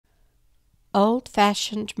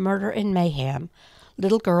Old-Fashioned Murder and Mayhem,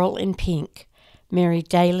 Little Girl in Pink, Mary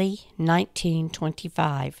Daly,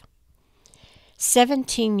 1925.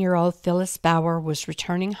 17-year-old Phyllis Bauer was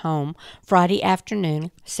returning home Friday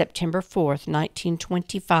afternoon, September 4th,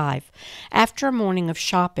 1925, after a morning of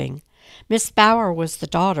shopping. Miss Bauer was the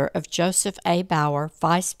daughter of Joseph A. Bauer,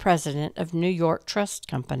 vice president of New York Trust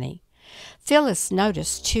Company. Phyllis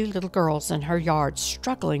noticed two little girls in her yard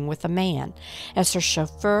struggling with a man as her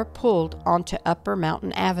chauffeur pulled onto Upper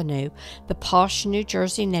Mountain Avenue, the posh New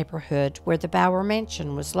Jersey neighborhood where the Bauer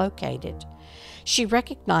mansion was located. She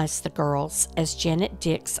recognized the girls as Janet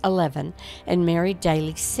Dix, 11, and Mary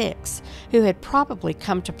Daly, 6, who had probably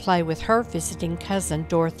come to play with her visiting cousin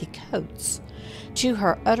Dorothy Coates. To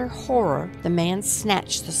her utter horror, the man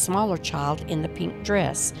snatched the smaller child in the pink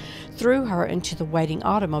dress, threw her into the waiting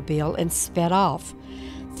automobile, and sped off.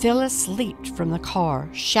 Phyllis leaped from the car,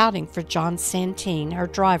 shouting for John Santine, her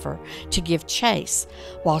driver, to give chase,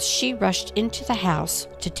 while she rushed into the house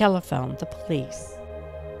to telephone the police.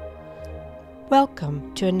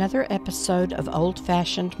 Welcome to another episode of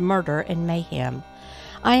Old-Fashioned Murder and Mayhem.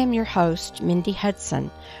 I am your host, Mindy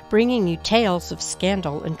Hudson, bringing you tales of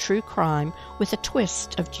scandal and true crime with a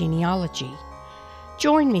twist of genealogy.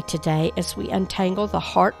 Join me today as we untangle the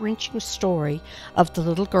heart-wrenching story of the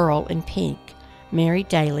little girl in pink, Mary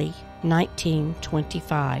Daly,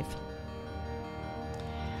 1925.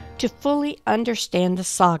 To fully understand the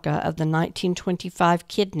saga of the 1925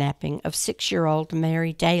 kidnapping of 6-year-old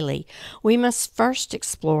Mary Daly, we must first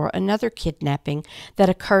explore another kidnapping that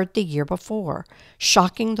occurred the year before,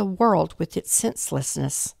 shocking the world with its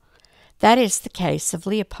senselessness. That is the case of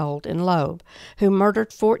Leopold in Loeb, who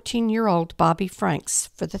murdered 14-year-old Bobby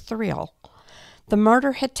Franks for the thrill. The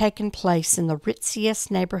murder had taken place in the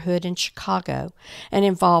ritziest neighborhood in Chicago and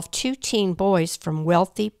involved two teen boys from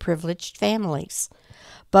wealthy, privileged families.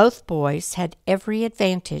 Both boys had every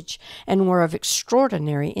advantage and were of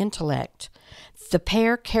extraordinary intellect. The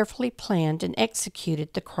pair carefully planned and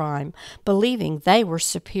executed the crime, believing they were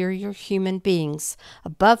superior human beings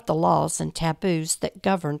above the laws and taboos that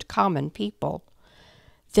governed common people.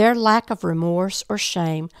 Their lack of remorse or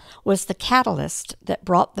shame was the catalyst that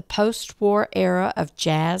brought the post-war era of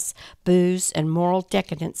jazz, booze, and moral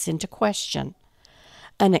decadence into question.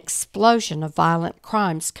 An explosion of violent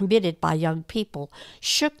crimes committed by young people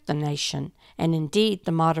shook the nation, and indeed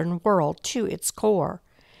the modern world, to its core.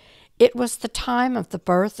 It was the time of the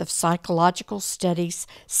birth of psychological studies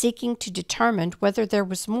seeking to determine whether there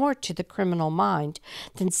was more to the criminal mind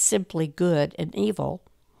than simply good and evil.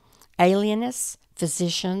 Alienists,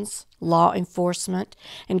 physicians, law enforcement,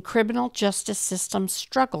 and criminal justice systems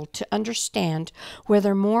struggled to understand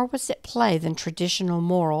whether more was at play than traditional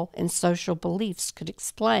moral and social beliefs could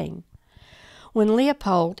explain. When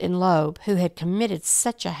Leopold in Loeb, who had committed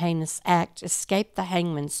such a heinous act, escaped the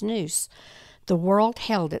hangman's noose, the world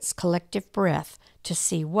held its collective breath to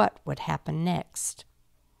see what would happen next.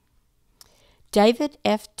 David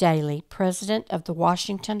F. Daly, president of the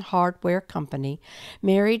Washington Hardware Company,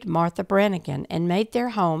 married Martha Brannigan and made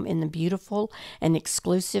their home in the beautiful and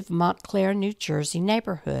exclusive Montclair, New Jersey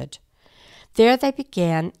neighborhood. There they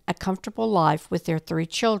began a comfortable life with their 3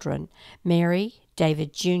 children, Mary,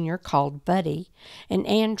 David Jr., called Buddy, and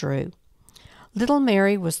Andrew. Little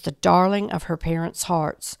Mary was the darling of her parents'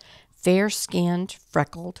 hearts. Fair-skinned,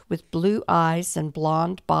 freckled, with blue eyes and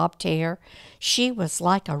blonde bobbed hair, she was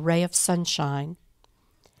like a ray of sunshine.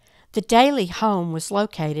 The Daly home was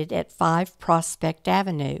located at 5 Prospect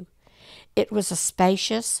Avenue. It was a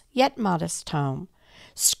spacious yet modest home.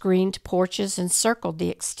 Screened porches encircled the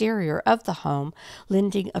exterior of the home,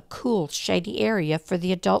 lending a cool, shady area for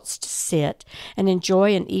the adults to sit and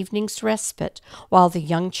enjoy an evening's respite while the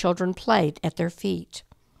young children played at their feet.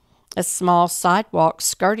 A small sidewalk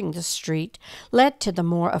skirting the street led to the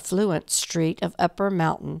more affluent street of Upper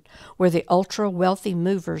Mountain, where the ultra-wealthy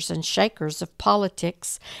movers and shakers of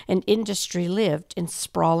politics and industry lived in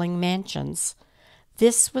sprawling mansions.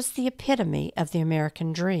 This was the epitome of the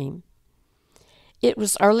American dream. It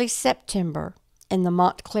was early September, and the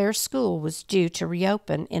Montclair School was due to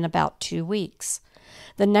reopen in about 2 weeks.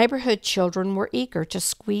 The neighborhood children were eager to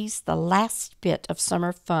squeeze the last bit of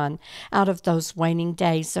summer fun out of those waning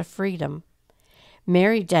days of freedom.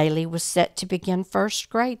 Mary Daly was set to begin 1st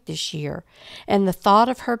grade this year, and the thought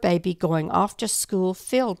of her baby going off to school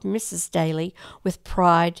filled Mrs. Daly with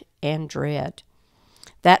pride and dread.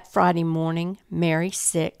 That Friday morning, Mary,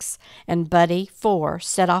 6, and Buddy, 4,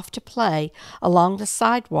 set off to play along the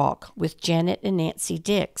sidewalk with Janet and Nancy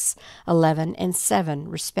Dix, 11 and 7,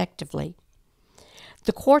 respectively.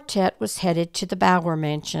 The quartet was headed to the Bauer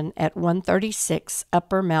Mansion at 136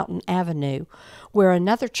 Upper Mountain Avenue, where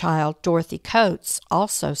another child, Dorothy Coates,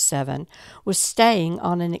 also 7, was staying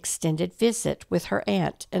on an extended visit with her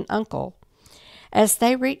aunt and uncle. As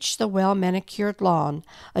they reached the well-manicured lawn,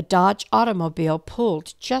 a Dodge automobile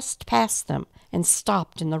pulled just past them and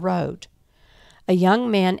stopped in the road. A young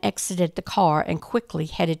man exited the car and quickly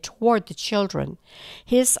headed toward the children,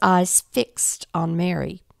 his eyes fixed on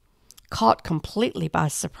Mary. Caught completely by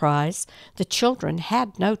surprise, the children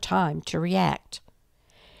had no time to react.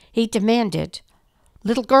 He demanded,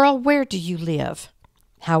 "Little girl, where do you live?"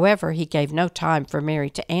 However, he gave no time for Mary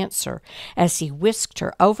to answer, as he whisked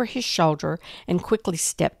her over his shoulder and quickly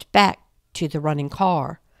stepped back to the running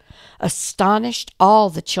car. Astonished, all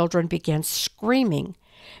the children began screaming.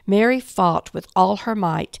 Mary fought with all her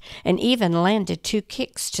might and even landed 2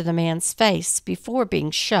 kicks to the man's face before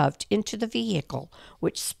being shoved into the vehicle,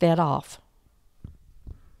 which sped off.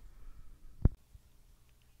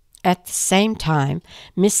 At the same time,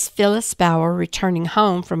 Miss Phyllis Bauer, returning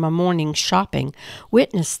home from a morning's shopping,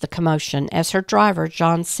 witnessed the commotion as her driver,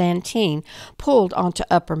 John Santine, pulled onto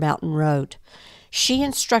Upper Mountain Road. She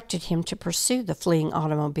instructed him to pursue the fleeing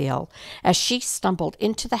automobile as she stumbled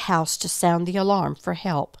into the house to sound the alarm for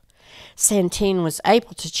help. Santine was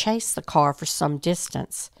able to chase the car for some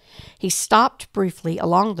distance. He stopped briefly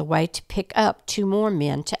along the way to pick up 2 more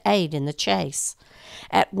men to aid in the chase.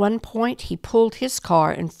 At one point, he pulled his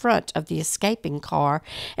car in front of the escaping car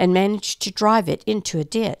and managed to drive it into a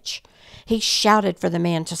ditch. He shouted for the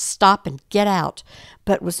man to stop and get out,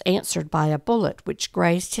 but was answered by a bullet which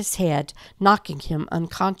grazed his head, knocking him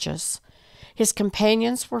unconscious. His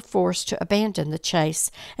companions were forced to abandon the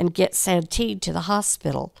chase and get Santine to the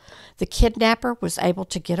hospital. The kidnapper was able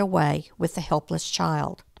to get away with the helpless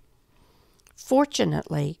child.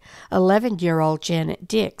 Fortunately, 11-year-old Janet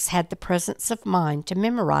Dix had the presence of mind to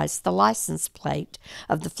memorize the license plate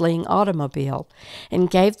of the fleeing automobile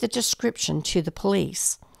and gave the description to the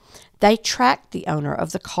police. They tracked the owner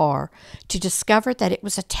of the car to discover that it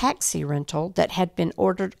was a taxi rental that had been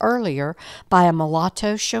ordered earlier by a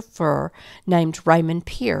mulatto chauffeur named Raymond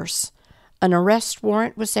Pierce. An arrest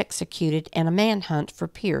warrant was executed and a manhunt for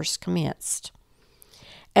Pierce commenced.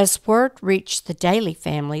 As word reached the Daly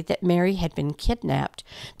family that Mary had been kidnapped,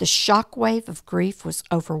 the shockwave of grief was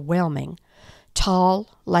overwhelming. Tall,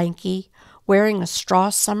 lanky, wearing a straw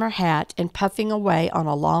summer hat and puffing away on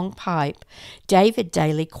a long pipe, David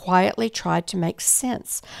Daly quietly tried to make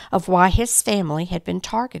sense of why his family had been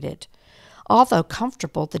targeted. Although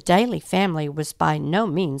comfortable, the Daly family was by no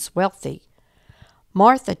means wealthy.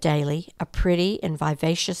 Martha Daly, a pretty and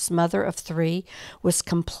vivacious mother of 3, was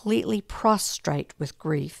completely prostrate with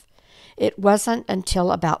grief. It wasn't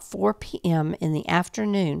until about 4 p.m. in the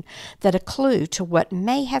afternoon that a clue to what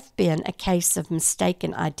may have been a case of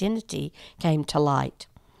mistaken identity came to light.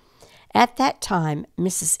 At that time,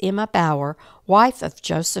 Mrs. Emma Bauer, wife of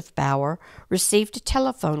Joseph Bauer, received a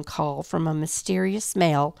telephone call from a mysterious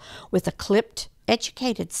male with a clipped,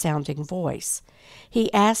 educated-sounding voice.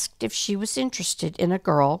 He asked if she was interested in a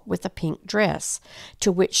girl with a pink dress,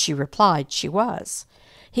 to which she replied she was.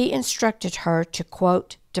 He instructed her to,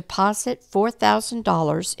 quote, deposit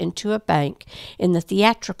 $4,000 into a bank in the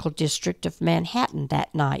theatrical district of Manhattan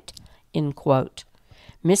that night, end quote.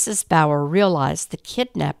 Mrs. Bauer realized the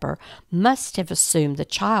kidnapper must have assumed the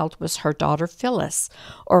child was her daughter Phyllis,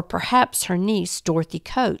 or perhaps her niece Dorothy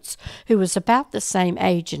Coates, who was about the same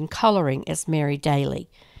age and coloring as Mary Daly.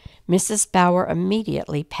 Mrs. Bauer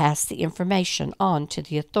immediately passed the information on to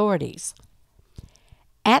the authorities.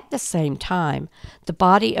 At the same time, the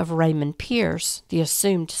body of Raymond Pierce, the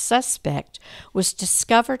assumed suspect, was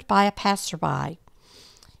discovered by a passerby.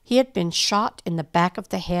 He had been shot in the back of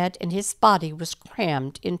the head and his body was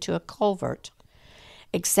crammed into a culvert.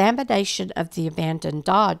 Examination of the abandoned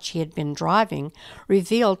Dodge he had been driving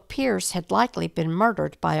revealed Pierce had likely been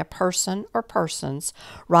murdered by a person or persons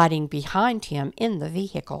riding behind him in the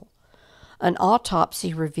vehicle. An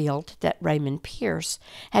autopsy revealed that Raymond Pierce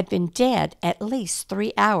had been dead at least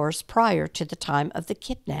 3 hours prior to the time of the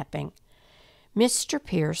kidnapping. Mr.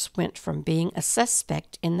 Pierce went from being a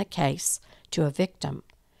suspect in the case to a victim.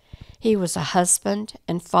 He was a husband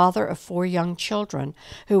and father of 4 young children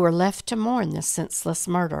who were left to mourn the senseless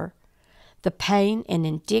murder. The pain and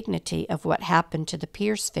indignity of what happened to the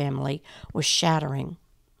Pierce family was shattering.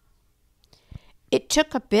 It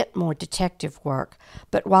took a bit more detective work,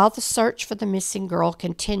 but while the search for the missing girl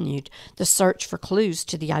continued, the search for clues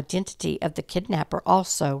to the identity of the kidnapper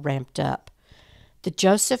also ramped up. The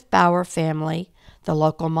Joseph Bauer family, The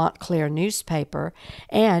local Montclair newspaper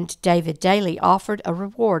and David Daly offered a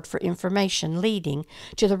reward for information leading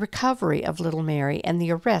to the recovery of little Mary and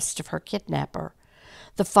the arrest of her kidnapper.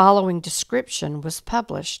 The following description was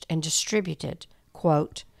published and distributed.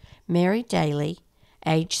 Quote, Mary Daly,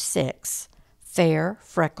 age 6, fair,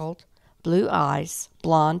 freckled, blue eyes,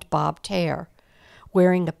 blonde bobbed hair,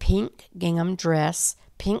 wearing a pink gingham dress,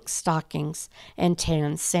 pink stockings, and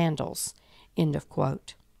tan sandals. End of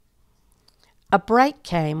quote. A break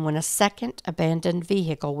came when a second abandoned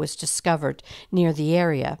vehicle was discovered near the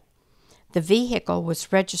area. The vehicle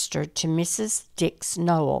was registered to Mrs. Dix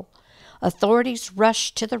Noel. Authorities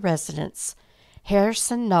rushed to the residence.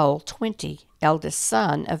 Harrison Noel, 20, eldest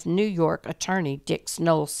son of New York attorney Dix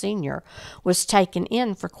Noel Sr., was taken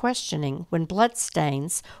in for questioning when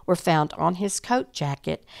bloodstains were found on his coat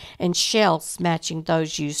jacket and shells matching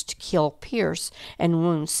those used to kill Pierce and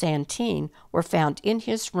wound Santine were found in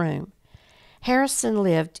his room. Harrison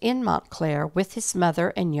lived in Montclair with his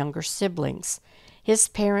mother and younger siblings. His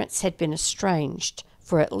parents had been estranged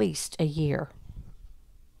for at least a year.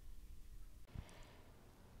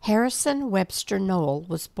 Harrison Webster Noel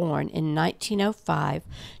was born in 1905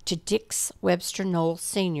 to Dix Webster Noel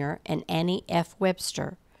Sr. and Annie F.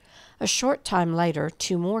 Webster. A short time later,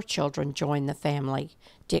 2 more children joined the family,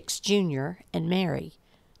 Dix Jr. and Mary.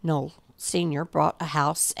 Noel Sr. bought a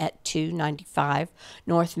house at 295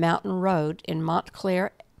 North Mountain Road in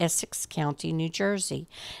Montclair, Essex County, New Jersey,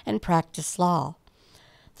 and practiced law.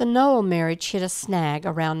 The Noel marriage hit a snag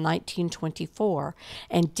around 1924,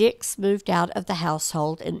 and Dix moved out of the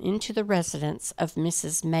household and into the residence of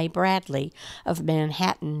Mrs. May Bradley of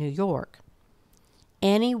Manhattan, New York.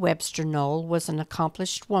 Annie Webster Noel was an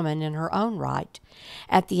accomplished woman in her own right.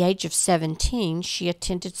 At the age of 17, she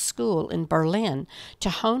attended school in Berlin to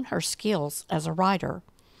hone her skills as a writer.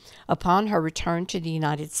 Upon her return to the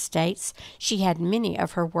United States, she had many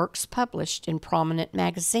of her works published in prominent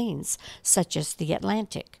magazines, such as The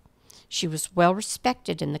Atlantic. She was well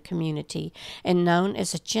respected in the community and known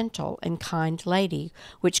as a gentle and kind lady,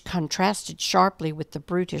 which contrasted sharply with the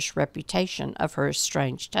brutish reputation of her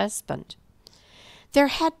estranged husband. There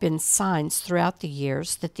had been signs throughout the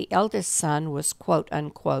years that the eldest son was,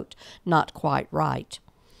 quote-unquote, not quite right.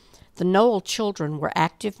 The Noel children were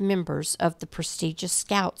active members of the prestigious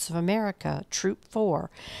Scouts of America, Troop 4,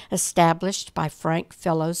 established by Frank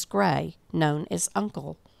Fellows Gray, known as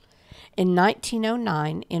Uncle, in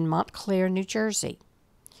 1909 in Montclair, New Jersey.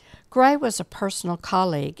 Gray was a personal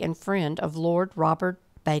colleague and friend of Lord Robert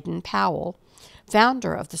Baden-Powell,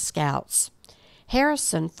 founder of the Scouts.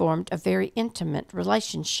 Harrison formed a very intimate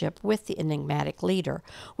relationship with the enigmatic leader,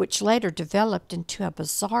 which later developed into a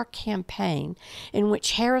bizarre campaign in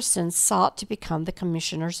which Harrison sought to become the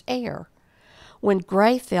commissioner's heir. When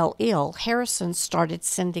Gray fell ill, Harrison started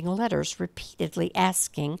sending letters repeatedly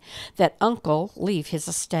asking that Uncle leave his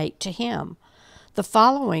estate to him. The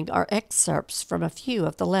following are excerpts from a few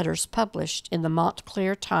of the letters published in the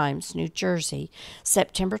Montclair Times, New Jersey,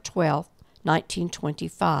 September 12,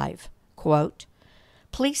 1925. Quote,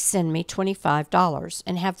 Please send me $25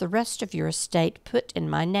 and have the rest of your estate put in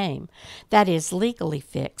my name, that is, legally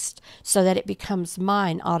fixed, so that it becomes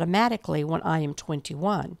mine automatically when I am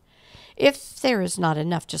 21. If there is not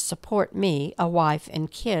enough to support me, a wife,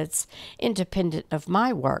 and kids, independent of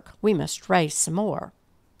my work, we must raise some more.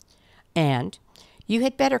 And you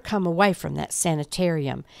had better come away from that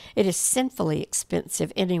sanitarium. It is sinfully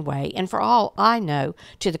expensive anyway, and for all I know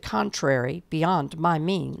to the contrary, beyond my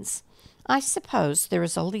means. I suppose there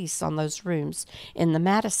is a lease on those rooms in the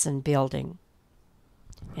Madison building.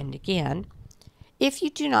 And again, if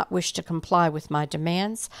you do not wish to comply with my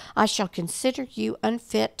demands, I shall consider you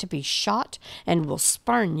unfit to be shot and will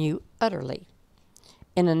spurn you utterly.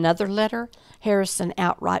 In another letter, Harrison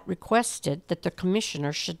outright requested that the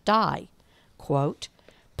commissioner should die. Quote,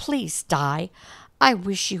 Please die. I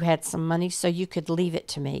wish you had some money so you could leave it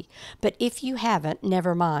to me, but if you haven't,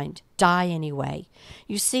 never mind. Die anyway.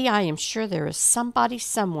 You see, I am sure there is somebody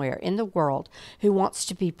somewhere in the world who wants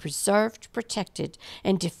to be preserved, protected,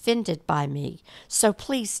 and defended by me, so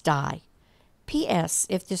please die. P.S.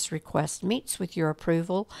 If this request meets with your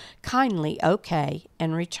approval, kindly OK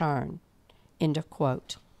and return. End of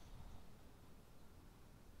quote.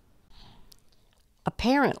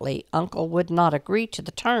 Apparently, Uncle would not agree to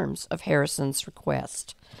the terms of Harrison's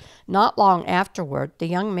request. Not long afterward, the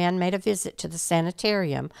young man made a visit to the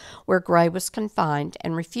sanitarium where Gray was confined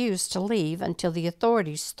and refused to leave until the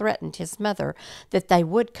authorities threatened his mother that they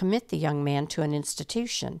would commit the young man to an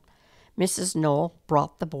institution. Mrs. Noel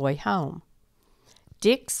brought the boy home.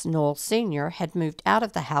 Dix Knoll Sr. had moved out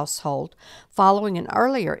of the household following an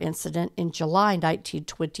earlier incident in July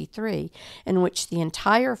 1923 in which the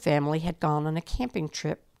entire family had gone on a camping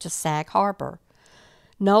trip to Sag Harbor.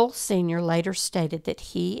 Knoll Sr. later stated that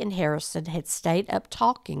he and Harrison had stayed up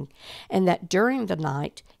talking and that during the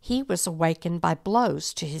night he was awakened by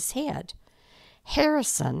blows to his head.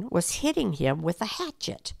 Harrison was hitting him with a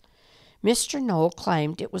hatchet. Mr. Knoll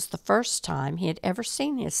claimed it was the first time he had ever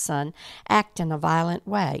seen his son act in a violent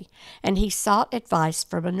way, and he sought advice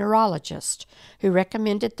from a neurologist who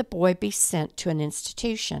recommended the boy be sent to an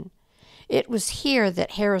institution. It was here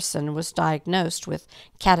that Harrison was diagnosed with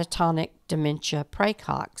catatonic dementia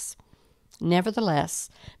praecox. Nevertheless,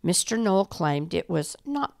 Mr. Knoll claimed it was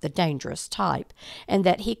not the dangerous type and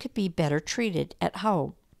that he could be better treated at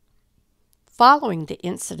home. Following the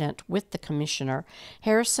incident with the commissioner,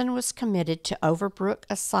 Harrison was committed to Overbrook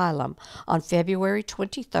Asylum on February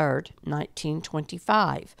 23,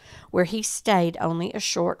 1925, where he stayed only a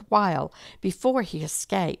short while before he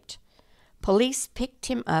escaped. Police picked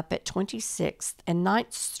him up at 26th and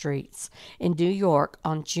 9th Streets in New York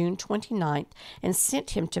on June 29th and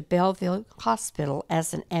sent him to Belleville Hospital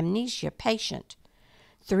as an amnesia patient.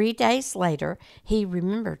 3 days later, he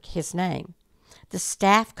remembered his name. The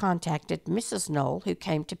staff contacted Mrs. Knoll, who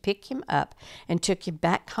came to pick him up and took him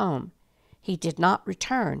back home. He did not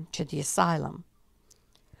return to the asylum.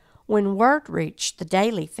 When word reached the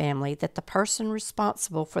Daly family that the person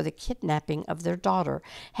responsible for the kidnapping of their daughter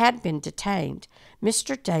had been detained,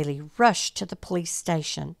 Mr. Daly rushed to the police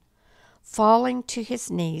station. Falling to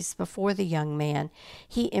his knees before the young man,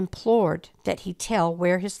 he implored that he tell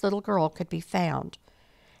where his little girl could be found.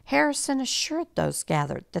 Harrison assured those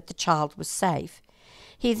gathered that the child was safe.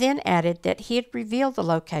 He then added that he had revealed the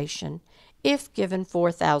location if given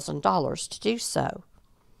 $4,000 to do so.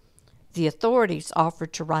 The authorities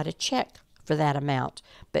offered to write a check for that amount,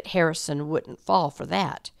 but Harrison wouldn't fall for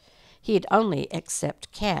that. He'd only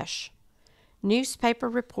accept cash. Newspaper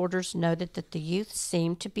reporters noted that the youth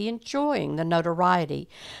seemed to be enjoying the notoriety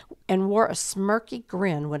and wore a smirky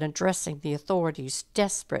grin when addressing the authorities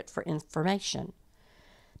desperate for information.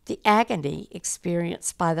 The agony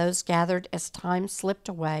experienced by those gathered as time slipped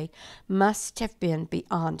away must have been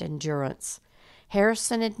beyond endurance.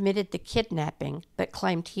 Harrison admitted the kidnapping, but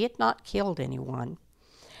claimed he had not killed anyone.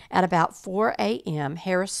 At about 4 a.m.,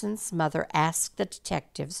 Harrison's mother asked the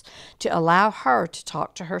detectives to allow her to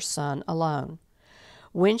talk to her son alone.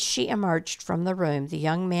 When she emerged from the room, the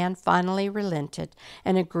young man finally relented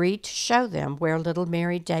and agreed to show them where little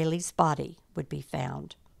Mary Daly's body would be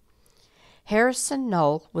found. Harrison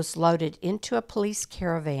Knoll was loaded into a police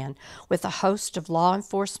caravan with a host of law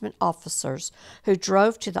enforcement officers who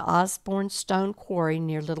drove to the Osborne Stone Quarry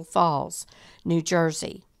near Little Falls, New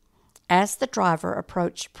Jersey. As the driver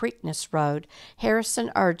approached Preakness Road,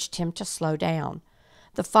 Harrison urged him to slow down.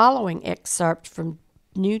 The following excerpt from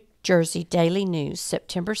New Jersey Daily News,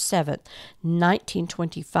 September 7,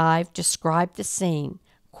 1925, described the scene.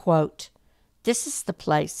 Quote, "This is the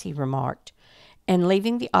place," he remarked, and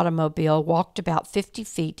leaving the automobile, walked about 50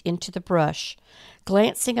 feet into the brush,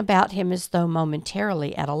 glancing about him as though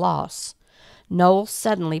momentarily at a loss. Knoll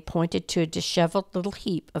suddenly pointed to a disheveled little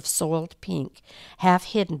heap of soiled pink, half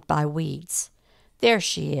hidden by weeds. "There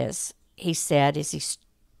she is," he said as he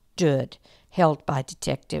stood, held by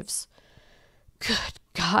detectives. "Good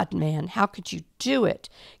God, man, how could you do it?"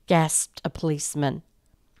 gasped a policeman.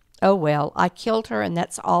 "Oh, well, I killed her, and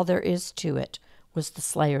that's all there is to it," was the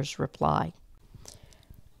slayer's reply.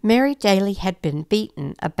 Mary Daly had been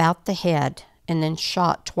beaten about the head and then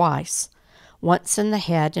shot twice, once in the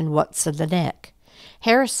head and once in the neck.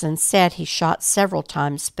 Harrison said he shot several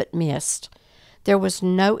times but missed. There was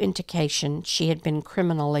no indication she had been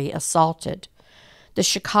criminally assaulted. The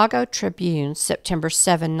Chicago Tribune, September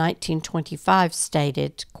 7, 1925,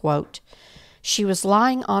 stated, quote, "She was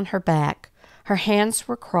lying on her back. Her hands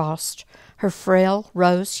were crossed. Her frail,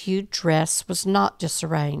 rose-hued dress was not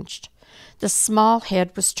disarranged. The small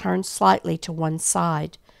head was turned slightly to one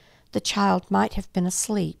side. The child might have been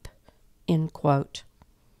asleep." End quote.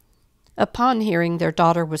 Upon hearing their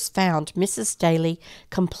daughter was found, Mrs. Daly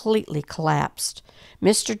completely collapsed.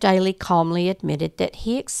 Mr. Daly calmly admitted that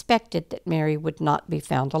he expected that Mary would not be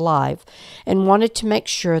found alive and wanted to make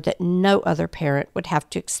sure that no other parent would have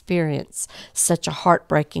to experience such a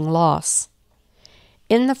heartbreaking loss.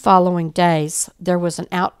 In the following days, there was an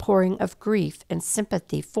outpouring of grief and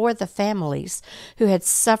sympathy for the families who had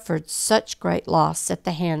suffered such great loss at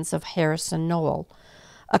the hands of Harrison Knoll.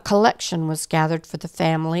 A collection was gathered for the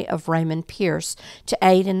family of Raymond Pierce to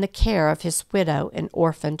aid in the care of his widow and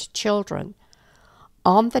orphaned children.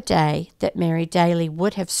 On the day that Mary Daly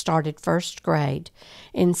would have started first grade,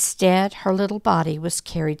 instead her little body was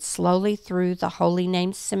carried slowly through the Holy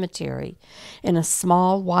Name Cemetery in a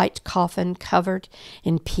small white coffin covered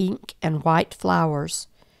in pink and white flowers.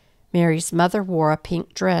 Mary's mother wore a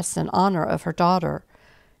pink dress in honor of her daughter.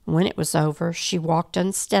 When it was over, she walked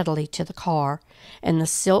unsteadily to the car, and the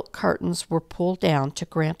silk curtains were pulled down to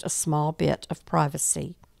grant a small bit of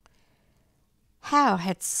privacy. How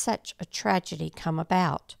had such a tragedy come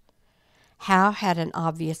about? How had an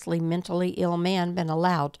obviously mentally ill man been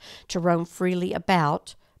allowed to roam freely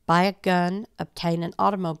about, buy a gun, obtain an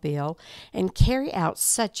automobile, and carry out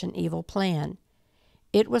such an evil plan?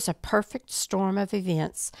 It was a perfect storm of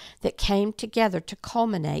events that came together to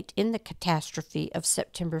culminate in the catastrophe of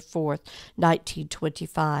September 4th,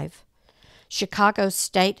 1925. Chicago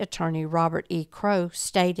State Attorney Robert E. Crowe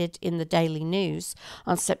stated in the Daily News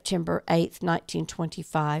on September 8,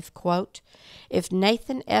 1925, quote, "If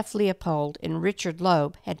Nathan F. Leopold and Richard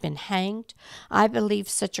Loeb had been hanged, I believe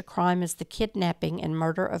such a crime as the kidnapping and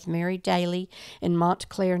murder of Mary Daly in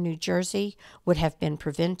Montclair, New Jersey, would have been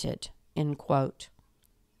prevented," end quote.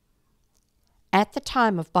 At the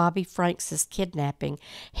time of Bobby Franks's kidnapping,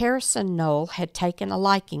 Harrison Noel had taken a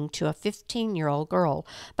liking to a 15-year-old girl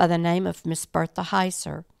by the name of Miss Bertha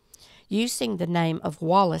Heiser. Using the name of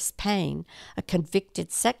Wallace Payne, a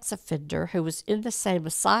convicted sex offender who was in the same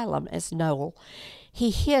asylum as Noel,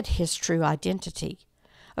 he hid his true identity.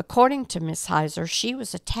 According to Miss Heiser, she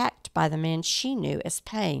was attacked by the man she knew as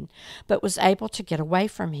Payne, but was able to get away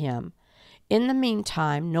from him. In the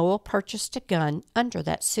meantime, Noel purchased a gun under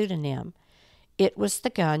that pseudonym. It was the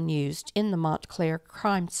gun used in the Montclair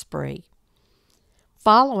crime spree.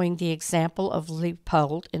 Following the example of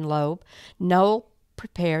Leopold and Loeb, Noel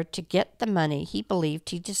prepared to get the money he believed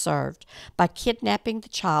he deserved by kidnapping the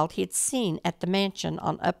child he had seen at the mansion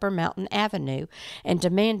on Upper Mountain Avenue and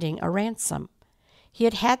demanding a ransom. He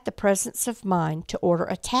had had the presence of mind to order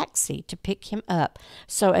a taxi to pick him up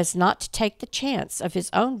so as not to take the chance of his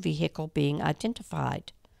own vehicle being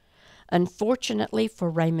identified. Unfortunately for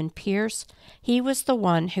Raymond Pierce, he was the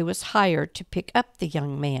one who was hired to pick up the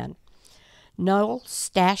young man. Noel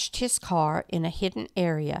stashed his car in a hidden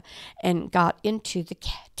area and got into the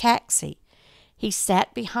taxi. He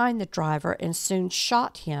sat behind the driver and soon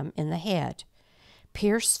shot him in the head.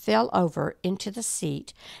 Pierce fell over into the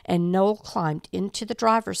seat, and Noel climbed into the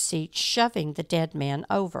driver's seat, shoving the dead man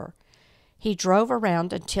over. He drove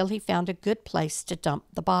around until he found a good place to dump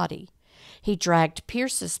the body. He dragged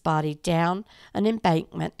Pierce's body down an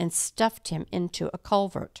embankment and stuffed him into a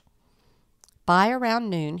culvert. By around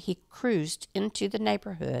noon, he cruised into the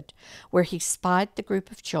neighborhood, where he spied the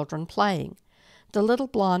group of children playing. The little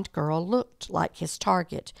blonde girl looked like his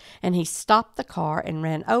target, and he stopped the car and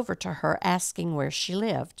ran over to her, asking where she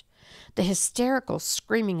lived. The hysterical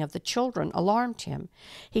screaming of the children alarmed him.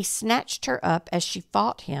 He snatched her up as she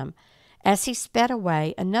fought him. As he sped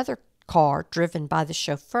away, another car driven by the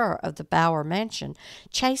chauffeur of the Bauer mansion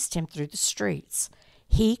chased him through the streets.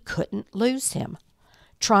 He couldn't lose him.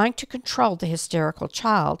 Trying to control the hysterical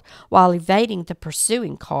child while evading the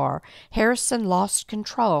pursuing car, Harrison lost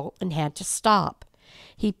control and had to stop.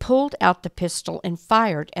 He pulled out the pistol and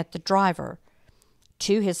fired at the driver.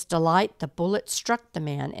 To his delight, the bullet struck the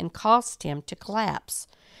man and caused him to collapse.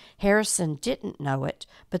 Harrison didn't know it,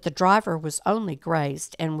 but the driver was only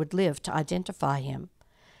grazed and would live to identify him.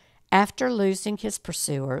 After losing his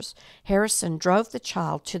pursuers, Harrison drove the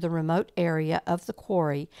child to the remote area of the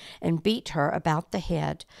quarry and beat her about the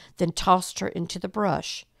head, then tossed her into the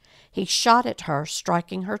brush. He shot at her,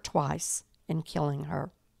 striking her twice and killing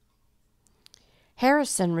her.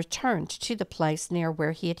 Harrison returned to the place near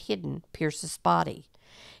where he had hidden Pierce's body.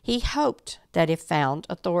 He hoped that if found,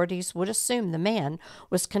 authorities would assume the man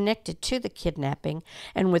was connected to the kidnapping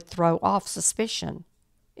and would throw off suspicion.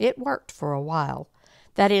 It worked for a while.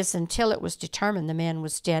 That is, until it was determined the man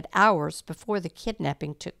was dead hours before the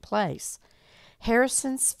kidnapping took place.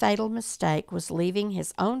 Harrison's fatal mistake was leaving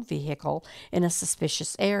his own vehicle in a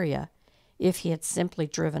suspicious area. If he had simply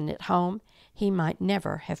driven it home, he might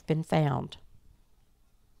never have been found.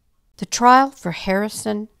 The trial for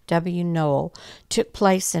Harrison W. Noel took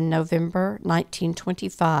place in November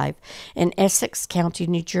 1925 in Essex County,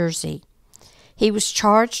 New Jersey. He was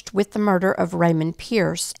charged with the murder of Raymond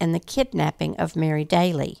Pierce and the kidnapping of Mary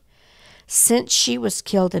Daly. Since she was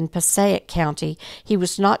killed in Passaic County, he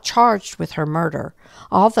was not charged with her murder.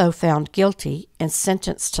 Although found guilty and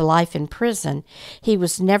sentenced to life in prison, he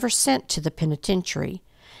was never sent to the penitentiary.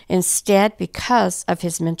 Instead, because of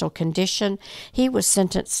his mental condition, he was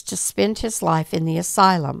sentenced to spend his life in the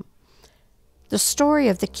asylum. The story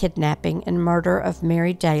of the kidnapping and murder of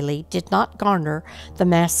Mary Daly did not garner the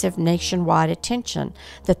massive nationwide attention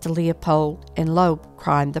that the Leopold and Loeb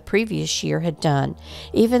crime the previous year had done,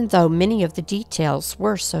 even though many of the details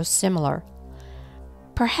were so similar.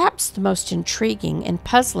 Perhaps the most intriguing and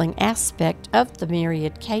puzzling aspect of the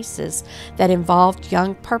myriad cases that involved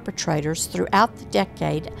young perpetrators throughout the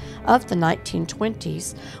decade of the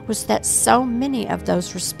 1920s was that so many of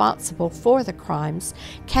those responsible for the crimes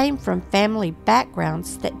came from family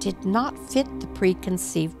backgrounds that did not fit the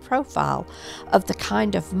preconceived profile of the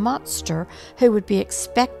kind of monster who would be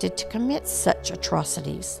expected to commit such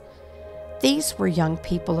atrocities. These were young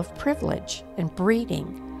people of privilege and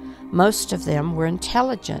breeding. Most of them were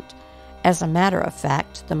intelligent. As a matter of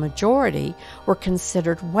fact, the majority were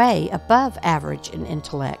considered way above average in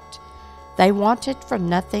intellect. They wanted for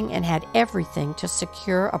nothing and had everything to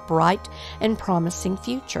secure a bright and promising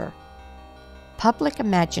future. Public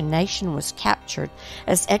imagination was captured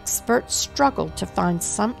as experts struggled to find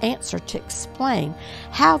some answer to explain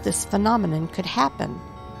how this phenomenon could happen.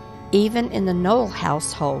 Even in the Knoll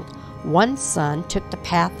household, one son took the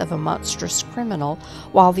path of a monstrous criminal,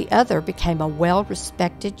 while the other became a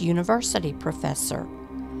well-respected university professor.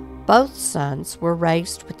 Both sons were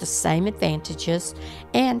raised with the same advantages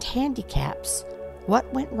and handicaps.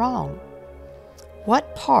 What went wrong?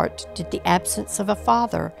 What part did the absence of a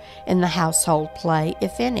father in the household play,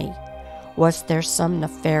 if any? Was there some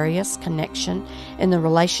nefarious connection in the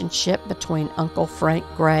relationship between Uncle Frank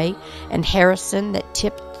Gray and Harrison that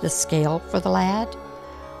tipped the scale for the lad?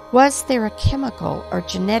 Was there a chemical or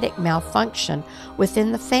genetic malfunction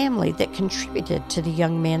within the family that contributed to the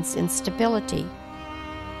young man's instability?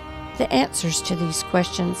 The answers to these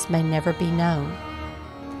questions may never be known.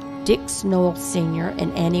 Dix Knoll Sr.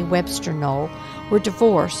 and Annie Webster Knoll were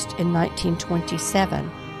divorced in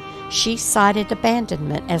 1927. She cited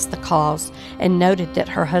abandonment as the cause and noted that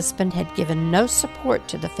her husband had given no support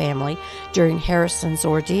to the family during Harrison's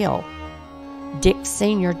ordeal. Dix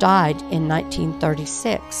Sr. died in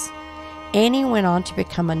 1936. Annie went on to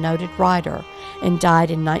become a noted writer and died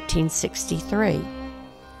in 1963.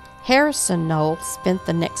 Harrison Knoll spent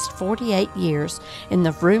the next 48 years in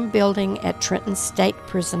the Vroom Building at Trenton State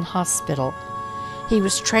Prison Hospital. He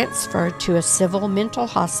was transferred to a civil mental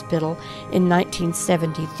hospital in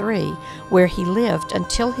 1973, where he lived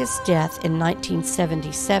until his death in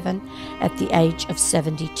 1977 at the age of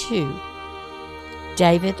 72.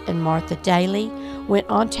 David and Martha Daly went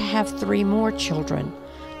on to have 3 more children,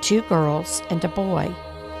 2 girls and a boy.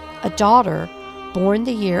 A daughter, born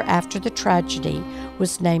the year after the tragedy,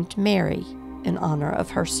 was named Mary in honor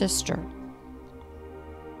of her sister.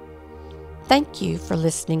 Thank you for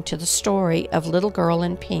listening to the story of Little Girl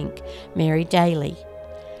in Pink, Mary Daly.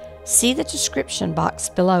 See the description box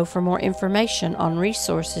below for more information on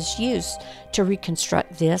resources used to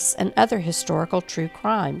reconstruct this and other historical true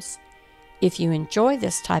crimes. If you enjoy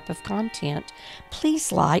this type of content,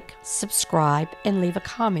 please like, subscribe, and leave a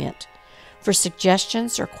comment. For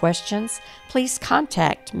suggestions or questions, please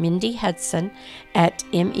contact Mindy Hudson at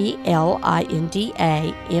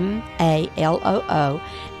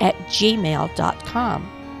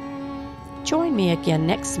melindamaloo@gmail.com. Join me again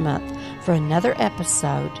next month for another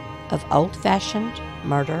episode of Old-Fashioned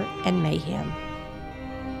Murder and Mayhem.